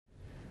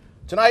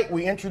Tonight,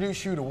 we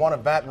introduce you to one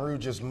of Baton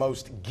Rouge's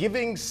most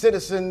giving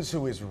citizens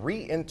who is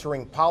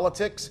re-entering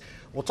politics.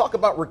 We'll talk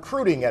about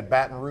recruiting at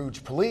Baton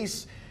Rouge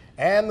Police,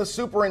 and the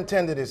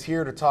superintendent is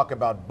here to talk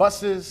about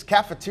buses,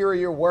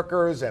 cafeteria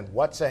workers, and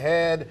what's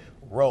ahead.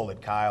 Roll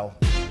it, Kyle.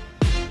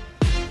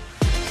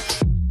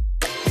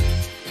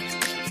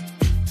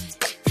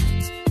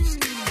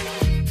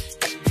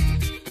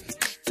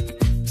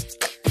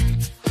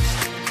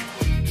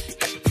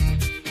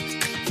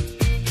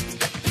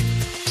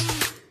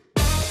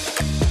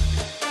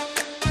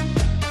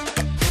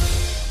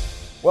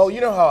 Well,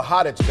 you know how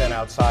hot it's been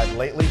outside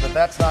lately, but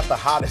that's not the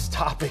hottest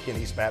topic in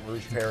East Baton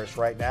Rouge Parish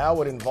right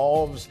now. It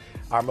involves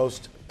our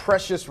most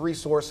precious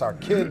resource, our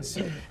kids,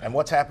 and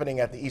what's happening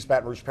at the East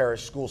Baton Rouge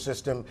Parish school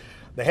system.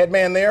 The head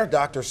man there,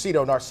 Dr.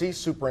 Sito Narcisse,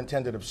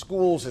 superintendent of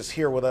schools, is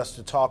here with us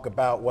to talk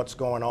about what's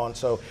going on.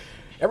 So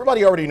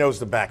everybody already knows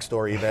the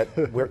backstory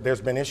that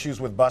there's been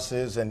issues with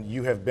buses, and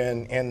you have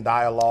been in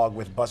dialogue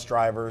with bus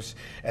drivers,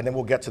 and then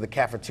we'll get to the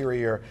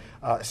cafeteria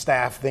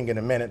staff thing in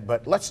a minute.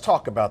 But let's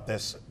talk about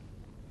this.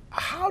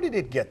 How did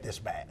it get this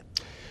bad?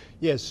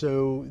 Yeah,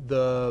 so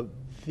the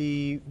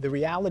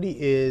reality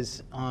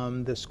is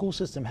the school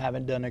system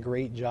haven't done a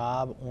great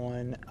job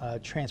on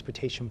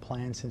transportation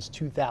plan since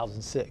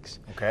 2006.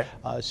 Okay.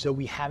 So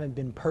we haven't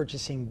been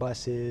purchasing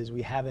buses.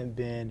 We haven't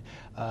been,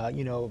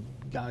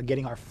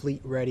 getting our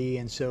fleet ready.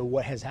 And so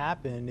what has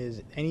happened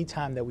is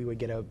anytime that we would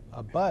get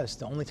a bus,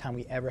 the only time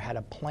we ever had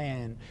a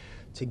plan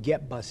to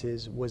get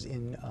buses was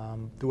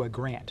through a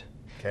grant.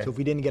 Okay. So if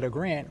we didn't get a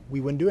grant, we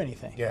wouldn't do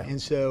anything. Yeah.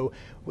 And so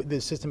the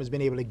system has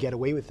been able to get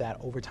away with that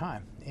over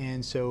time.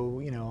 And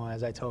so,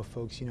 as I tell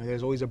folks,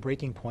 there's always a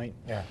breaking point.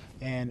 Yeah.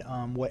 And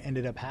what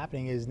ended up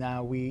happening is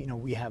now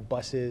we have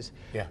buses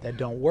that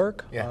don't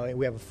work. Yeah.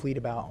 We have a fleet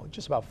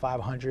just about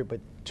 500,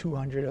 but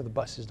 200 of the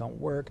buses don't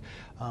work.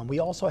 We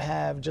also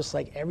have, just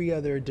like every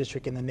other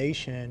district in the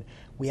nation,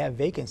 we have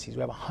vacancies. We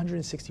have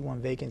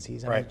 161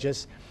 vacancies. I mean,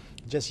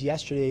 just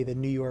yesterday, the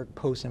New York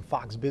Post and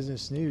Fox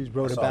Business News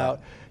wrote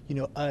about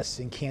us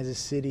in Kansas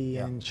City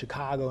and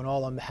Chicago and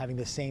all of them having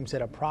the same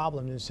set of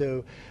problems. And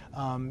so,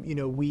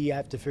 we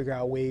have to figure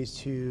out ways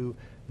to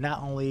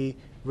not only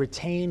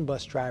retain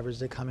bus drivers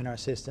that come in our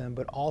system,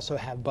 but also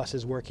have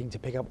buses working to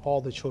pick up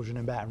all the children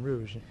in Baton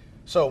Rouge.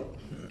 So,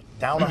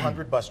 down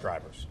 100 bus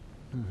drivers.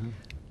 Mm-hmm.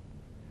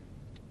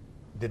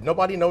 Did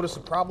nobody notice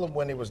a problem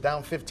when it was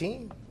down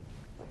 15?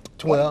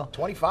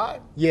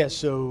 25? Yeah,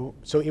 so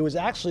it was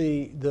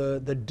actually,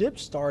 the dip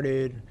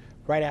started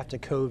right after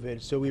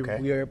COVID. So we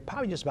were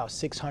probably just about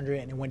 600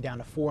 and it went down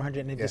to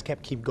 400 and it just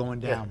kept going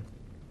down.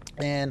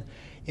 Yeah. And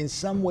in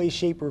some way,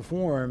 shape, or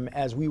form,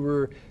 as we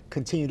were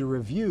continuing to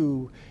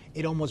review,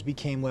 it almost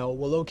became, well,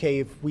 okay,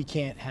 if we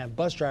can't have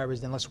bus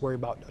drivers, then let's worry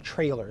about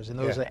trailers, and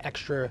those are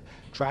extra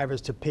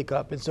drivers to pick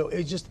up. And so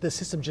the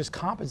system just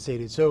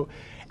compensated. So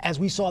as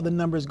we saw the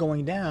numbers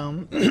going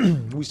down,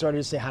 we started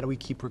to say, how do we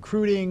keep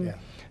recruiting? Yeah.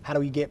 How do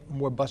we get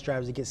more bus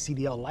drivers to get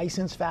CDL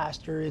licensed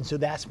faster? And so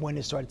that's when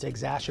it started to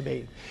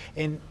exacerbate.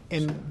 And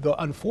the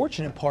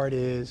unfortunate part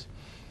is,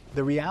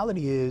 the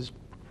reality is,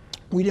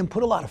 we didn't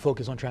put a lot of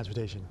focus on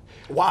transportation.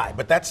 Why?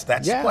 But that's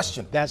the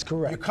question. That's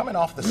correct. You're coming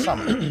off the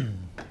summer.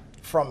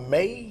 From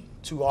May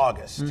to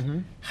August,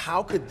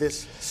 how could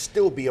this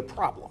still be a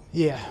problem?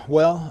 Yeah,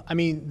 well, I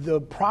mean,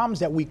 the problems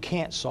that we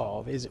can't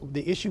solve is,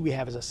 the issue we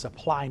have is a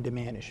supply and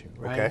demand issue,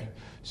 right? Okay.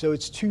 So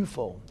it's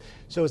twofold.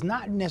 So it's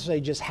not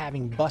necessarily just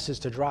having buses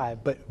to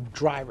drive, but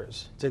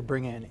drivers to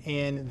bring in.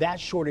 And that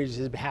shortage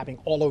is happening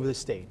all over the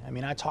state. I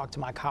mean, I talk to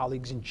my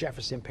colleagues in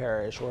Jefferson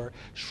Parish or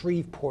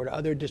Shreveport,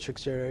 other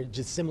districts that are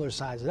just similar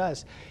size as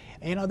us,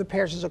 and other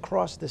parishes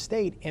across the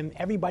state, and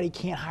everybody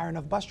can't hire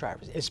enough bus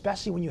drivers,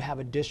 especially when you have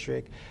a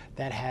district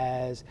that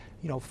has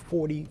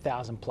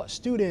 40,000 plus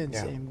students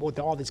and with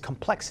all this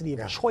complexity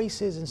of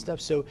choices and stuff.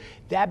 So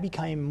that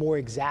became more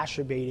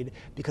exacerbated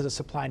because of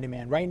supply and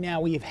demand. Right now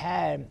we've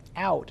had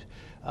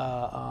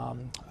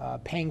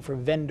paying for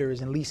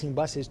vendors and leasing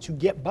buses to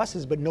get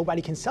buses, but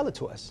nobody can sell it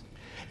to us.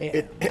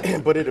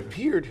 But it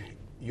appeared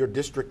your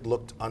district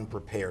looked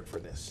unprepared for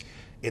this.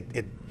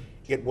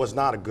 It was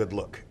not a good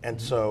look. And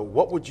so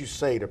what would you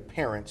say to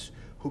parents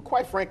who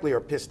quite frankly are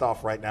pissed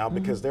off right now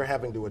because they're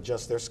having to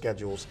adjust their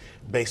schedules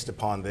based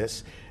upon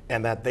this,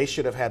 and that they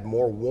should have had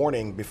more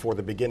warning before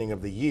the beginning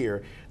of the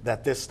year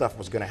that this stuff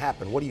was going to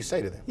happen? What do you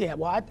say to them? Yeah,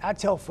 well, I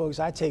tell folks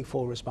I take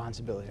full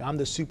responsibility. I'm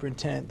the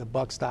superintendent, the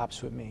buck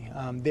stops with me.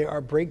 There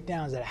are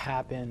breakdowns that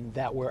happen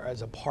that were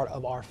as a part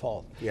of our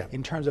fault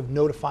in terms of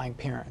notifying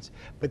parents,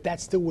 but that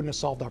still wouldn't have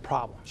solved our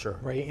problem. Sure.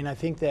 Right, and I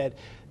think that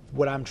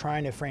what I'm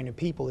trying to frame to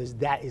people is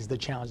that is the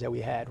challenge that we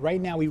had.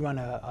 Right now we run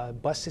a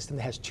bus system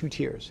that has 2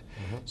 tiers.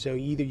 So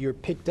either you're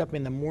picked up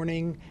in the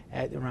morning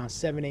at around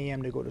 7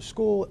 a.m. to go to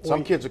school.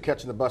 Some kids are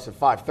catching the bus at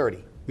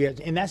 5:30. Yeah,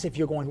 and that's if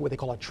you're going to what they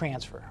call a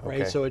transfer,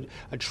 right? So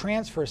a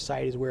transfer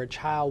site is where a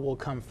child will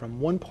come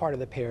from one part of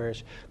the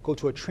parish, go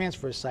to a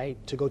transfer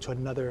site to go to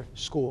another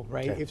school,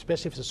 right?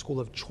 Especially if it's a school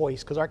of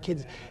choice, because our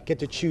kids get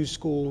to choose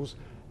schools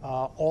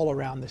all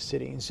around the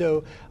city. And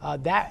so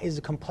that is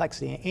the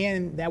complexity,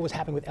 and that was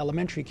happening with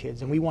elementary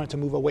kids, and we wanted to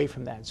move away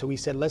from that. So we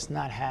said, let's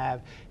not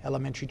have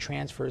elementary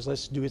transfers,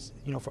 let's do it,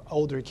 you know, for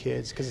older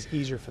kids, because it's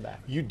easier for that.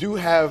 You do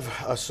have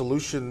a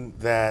solution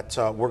that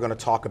we're going to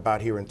talk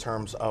about here in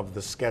terms of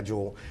the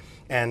schedule.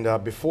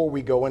 And before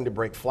we go into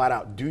break, flat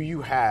out, do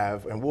you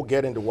have, and we'll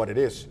get into what it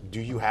is,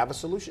 do you have a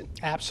solution?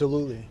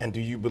 Absolutely. And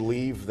do you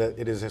believe that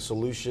it is a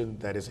solution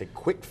that is a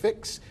quick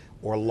fix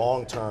or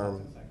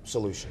long-term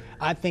solution?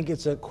 I think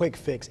it's a quick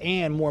fix,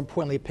 and more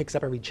importantly, it picks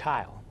up every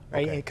child,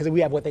 right? Because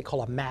we have what they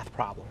call a math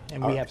problem,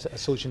 and we have a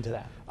solution to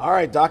that. All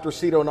right, Dr.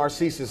 Sito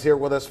Narcisse is here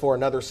with us for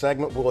another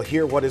segment. We'll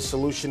hear what his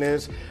solution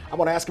is. I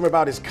want to ask him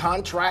about his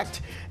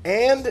contract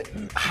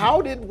and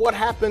how did what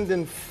happened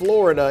in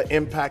Florida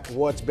impact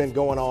what's been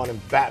going on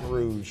in Baton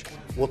Rouge.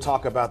 We'll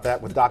talk about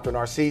that with Dr.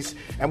 Narcisse,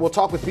 and we'll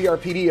talk with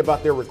BRPD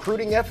about their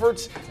recruiting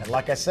efforts. And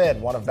like I said,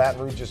 one of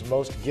Baton Rouge's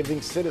most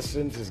giving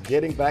citizens is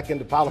getting back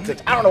into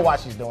politics. I don't know why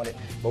she's doing it,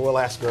 but we'll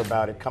ask her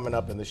about it coming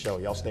up in the show.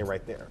 Y'all stay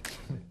right there.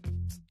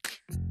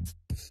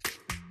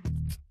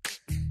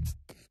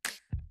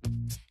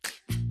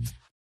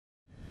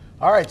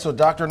 All right, so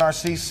Dr.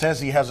 Narcisse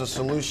says he has a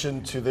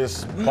solution to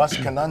this bus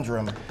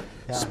conundrum.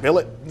 Spill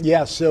it.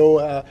 Yeah,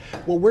 so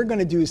what we're going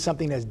to do is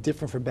something that's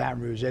different for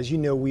Baton Rouge. As you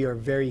know, we are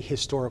very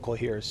historical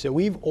here. So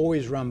we've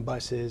always run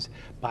buses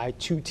by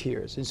 2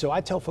 tiers. And so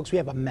I tell folks we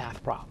have a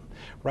math problem,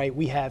 right?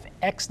 We have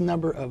X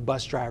number of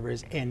bus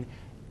drivers and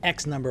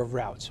X number of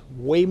routes,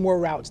 way more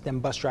routes than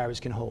bus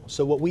drivers can hold.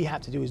 So what we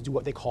have to do is do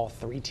what they call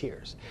 3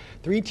 tiers.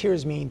 3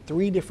 tiers mean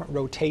 3 different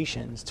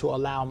rotations to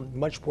allow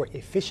much more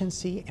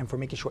efficiency and for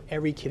making sure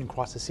every kid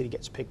across the city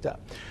gets picked up.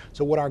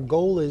 So what our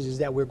goal is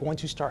that we're going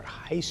to start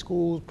high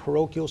schools,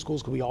 parochial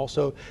schools, because we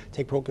also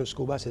take parochial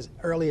school buses,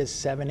 early as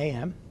 7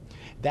 a.m.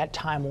 That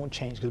time won't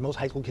change because most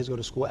high school kids go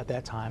to school at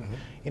that time.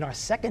 In our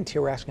 2nd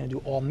tier, we're actually going to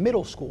do all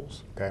middle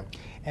schools. Okay.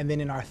 And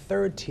then in our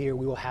 3rd tier,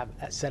 we will have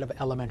a set of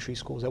elementary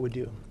schools that we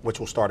do. Which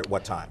will start at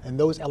what time? And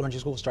those elementary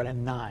schools start at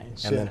 9.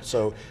 So, and then,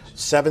 so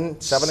 7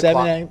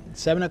 o'clock?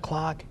 7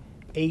 o'clock,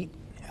 8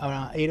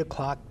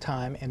 o'clock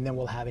time, and then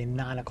we'll have a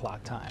 9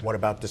 o'clock time. What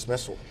about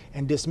dismissal?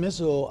 And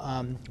dismissal,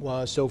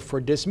 well, so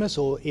for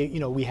dismissal, you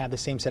know, we have the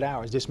same set of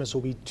hours. Dismissal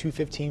will be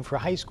 2:15 for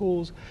high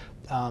schools.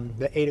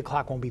 The 8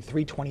 o'clock won't be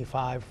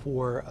 3:25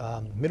 for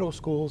middle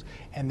schools,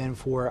 and then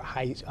for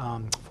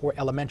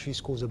elementary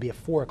schools, it'll be at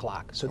 4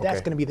 o'clock. So that's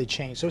going to be the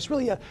change. So it's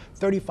really a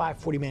 35,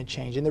 40-minute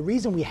change. And the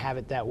reason we have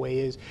it that way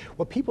is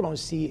what people don't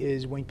see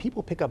is when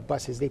people pick up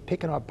buses, they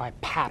pick it up by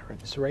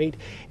patterns, right?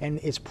 And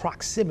it's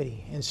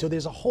proximity. And so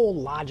there's a whole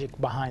logic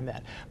behind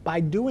that.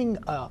 By doing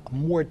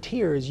more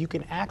tiers, you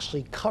can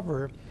actually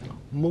cover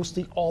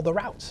mostly all the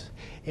routes.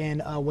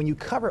 And when you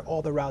cover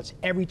all the routes,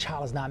 every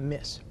child is not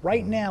missed.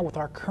 Right now, with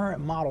our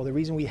current model, the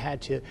reason we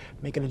had to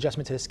make an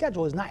adjustment to the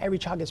schedule is not every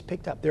child gets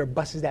picked up. There are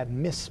buses that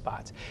miss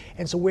spots.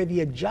 And so where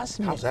the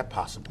adjustment... How's that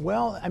possible?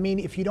 Well, I mean,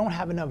 if you don't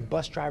have enough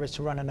bus drivers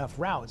to run enough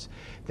routes,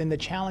 then the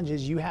challenge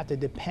is you have to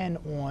depend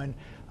on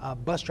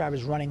bus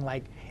drivers running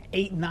like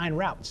 8, 9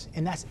 routes,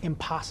 and that's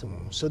impossible.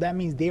 So that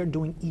means they're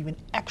doing even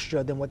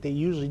extra than what they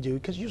usually do,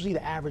 because usually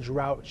the average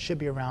route should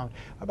be around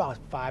about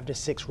 5 to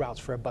 6 routes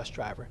for a bus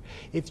driver.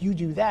 If you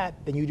do that,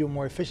 then you do it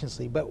more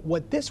efficiently. But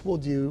what this will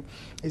do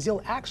is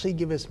it'll actually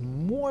give us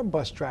more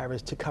bus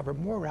drivers to cover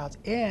more routes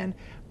and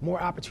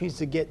more opportunities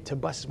to get to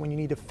buses when you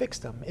need to fix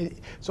them.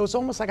 So it's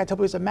almost like I tell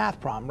people it's a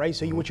math problem, right?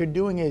 So what you're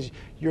doing is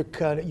you're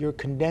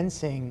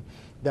condensing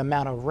the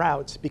amount of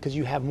routes because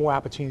you have more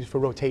opportunities for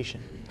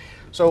rotation.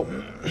 So,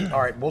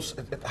 all right,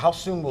 how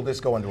soon will this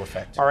go into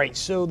effect? All right,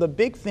 so the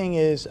big thing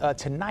is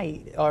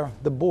tonight,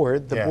 the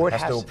board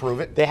has to approve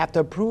it. They have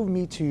to approve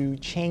me to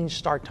change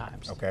start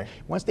times. Okay.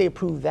 Once they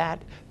approve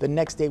that, the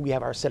next day we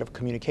have our set of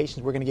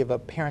communications. We're going to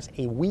give parents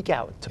a week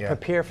out to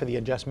prepare for the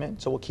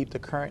adjustment. So we'll keep the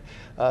current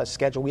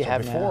schedule we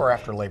have now. Before or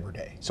after Labor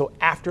Day? So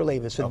after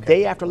Labor Day. So the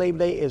day after Labor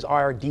Day is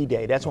our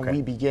D-Day. That's when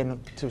we begin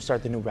to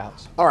start the new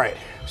routes. All right,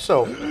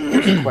 so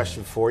here's a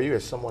question for you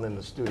as someone in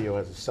the studio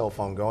has a cell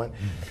phone going.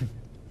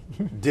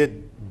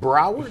 Did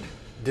Broward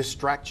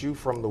distract you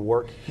from the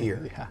work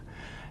here? Yeah,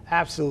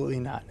 absolutely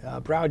not.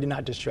 Broward did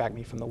not distract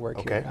me from the work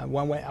here.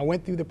 I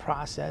went through the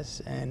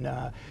process, and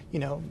you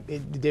know,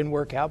 it didn't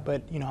work out,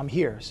 but you know, I'm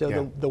here,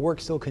 so the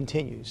work still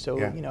continues. So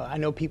you know, I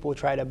know people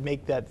try to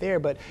make that there,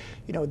 but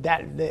you know,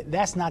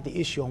 that's not the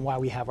issue on why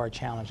we have our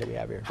challenge that we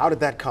have here. How did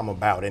that come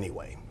about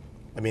anyway?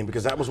 I mean,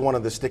 because that was one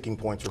of the sticking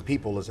points for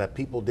people, is that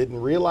people didn't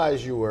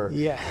realize you were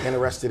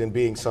interested in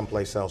being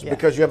someplace else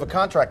because you have a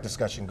contract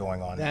discussion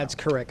going on. That's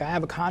correct. I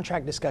have a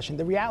contract discussion.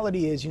 The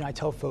reality is, you know, I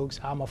tell folks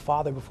I'm a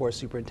father before a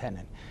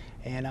superintendent.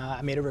 And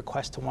I made a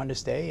request to one to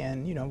stay,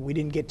 and you know, we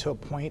didn't get to a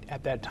point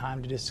at that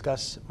time to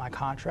discuss my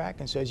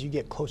contract. And so as you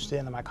get close to the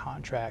end of my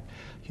contract,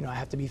 you know, I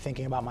have to be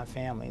thinking about my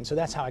family. And so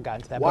that's how I got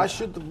into that. Why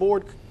should the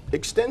board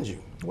extend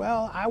you?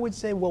 Well, I would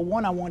say, well,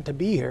 one, I want to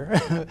be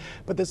here.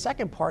 But the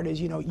second part is,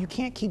 you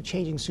can't keep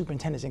changing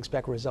superintendents and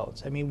expect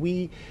results. I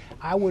mean,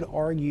 I would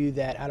argue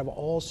that out of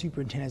all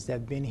superintendents that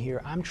have been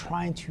here, I'm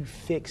trying to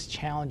fix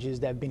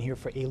challenges that have been here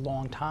for a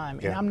long time.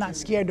 And I'm not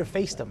scared to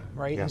face them,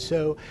 right? And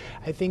so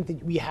I think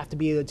that we have to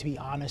be able to be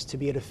honest, to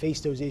be able to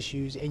face those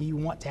issues. And you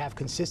want to have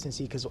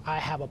consistency, because I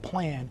have a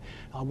plan.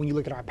 When you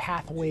look at our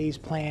pathways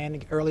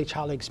plan, early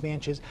childhood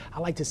expansions, I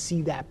like to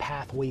see that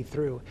pathway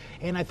through.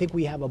 And I think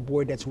we have a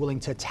board that's willing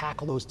to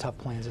tackle those tough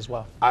plans as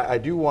well. I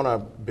do want to,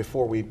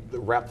 before we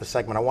wrap the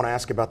segment, I want to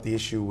ask about the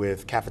issue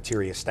with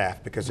cafeteria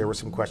staff, because there were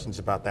some questions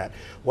about that.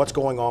 What's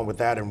going on with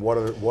that, and what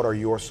are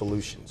your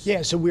solutions?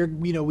 Yeah, so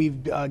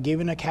we've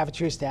given a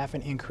cafeteria staff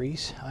an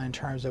increase in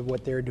terms of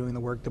what they're doing, the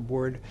work. The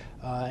board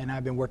and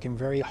I've been working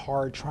very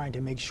hard trying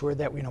to make sure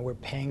that we're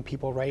paying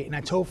people right. And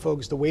I told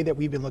folks the way that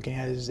we've been looking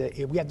at it is that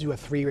we have to do a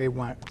three-year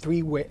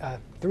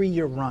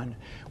run,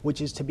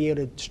 which is to be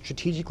able to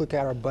strategically look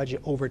at our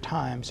budget over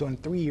time. So in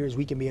 3 years,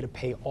 we can be able to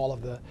pay all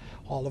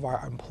of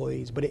our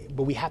employees. But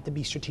we have to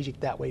be strategic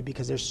that way,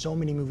 because there's so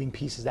many moving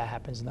pieces that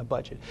happens in the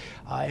budget.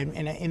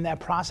 And in that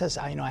process,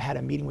 I had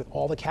a meeting with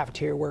all the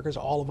cafeteria workers,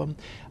 all of them.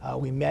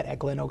 We met at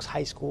Glen Oaks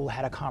High School,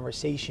 had a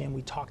conversation.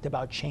 We talked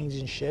about changes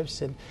and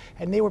shifts, and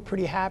they were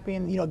pretty happy.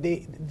 And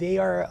they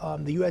are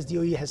the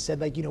USDOE has said,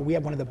 we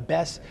have one of the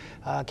best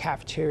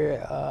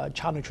cafeteria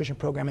child nutrition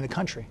program in the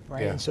country,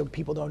 right? And so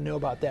people don't know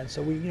about that.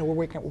 So we're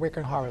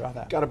working hard on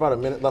that. Got about a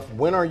minute left.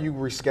 When are you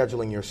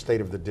rescheduling your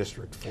State of the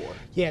District for?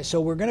 Yeah,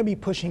 so we're going to be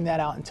pushing that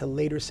out until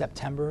later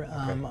September.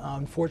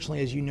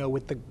 Unfortunately, as you know,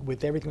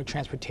 with everything with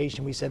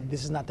transportation, we said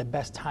this is not the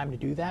best time to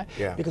do that,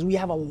 because we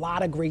have a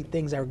lot of great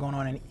things that are going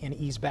on in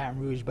East Baton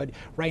Rouge. But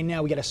right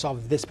now, we got to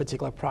solve this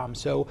particular problem.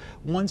 So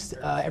once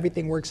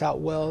everything works out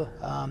well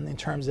in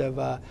terms of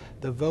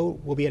the vote,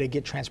 we'll be able to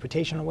get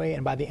transportation away,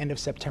 and by the end of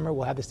September,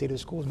 we'll have the State of the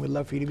Schools, and we'd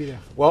love for you to be there.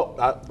 Well,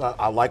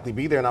 I'll likely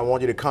be there, and I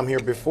want you to come here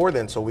before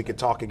then so we could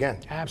talk again.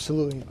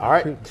 Absolutely. All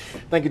right.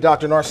 Thank you,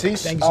 Dr.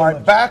 Narcisse. Thank you so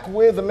much. Back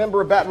with a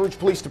member of Baton Rouge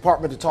Police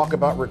Department to talk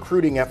about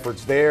recruiting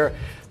efforts there.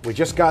 We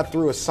just got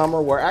through a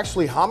summer where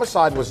actually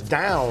homicide was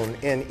down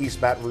in East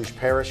Baton Rouge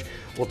Parish.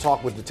 We'll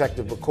talk with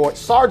Detective McCoy,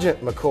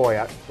 Sergeant McCoy.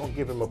 I don't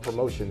give him a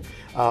promotion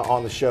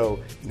on the show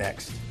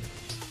next.